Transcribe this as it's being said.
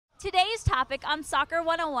Today's topic on Soccer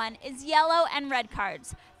 101 is yellow and red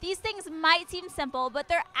cards. These things might seem simple, but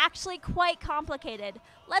they're actually quite complicated.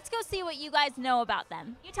 Let's go see what you guys know about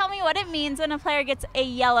them. You tell me what it means when a player gets a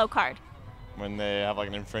yellow card. When they have like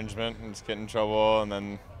an infringement and just get in trouble, and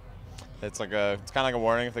then it's kind of like a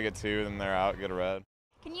warning. If they get two, then they're out, get a red.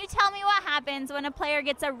 Can you tell me what happens when a player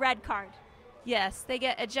gets a red card? Yes, they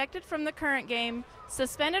get ejected from the current game,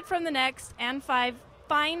 suspended from the next, and fined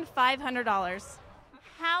 $500.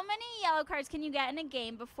 How many yellow cards can you get in a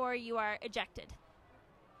game before you are ejected?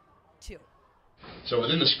 2. So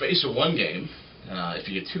within the space of one game, if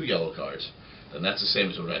you get 2 yellow cards, then that's the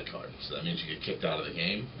same as a red card. So that means you get kicked out of the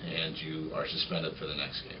game and you are suspended for the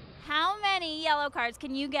next game. How many yellow cards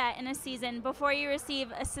can you get in a season before you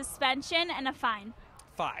receive a suspension and a fine?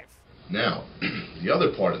 5. Now, the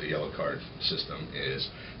other part of the yellow card system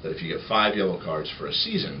is that if you get 5 yellow cards for a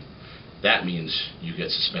season, that means you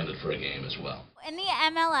get suspended for a game as well. In the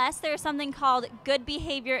MLS, there's something called good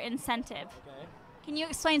behavior incentive. Okay. Can you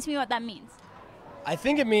explain to me what that means? I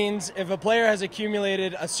think it means if a player has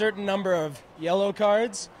accumulated a certain number of yellow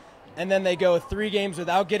cards and then they go 3 games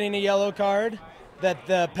without getting a yellow card, that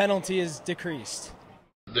the penalty is decreased.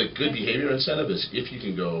 The good behavior incentive is if you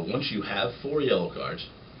can go, once you have 4 yellow cards,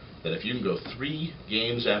 that if you can go 3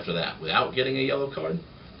 games after that without getting a yellow card,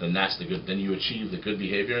 then then you achieve the good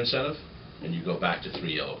behavior incentive and you go back to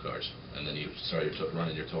 3 yellow cards. And then you start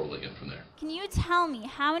running your total again from there. Can you tell me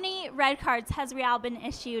how many red cards has Real been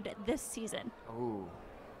issued this season? Ooh.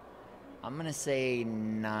 I'm going to say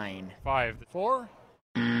 9. 5. 4?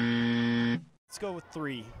 Let's go with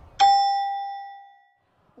 3.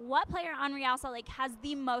 What player on Real Salt Lake has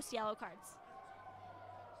the most yellow cards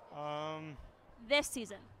this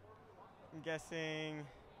season? I'm guessing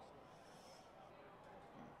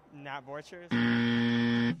Nat Borchers.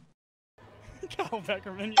 Kyle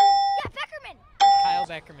Beckerman. Yeah, Beckerman! Kyle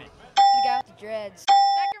Beckerman. The guy with the dreads.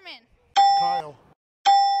 Beckerman. Kyle.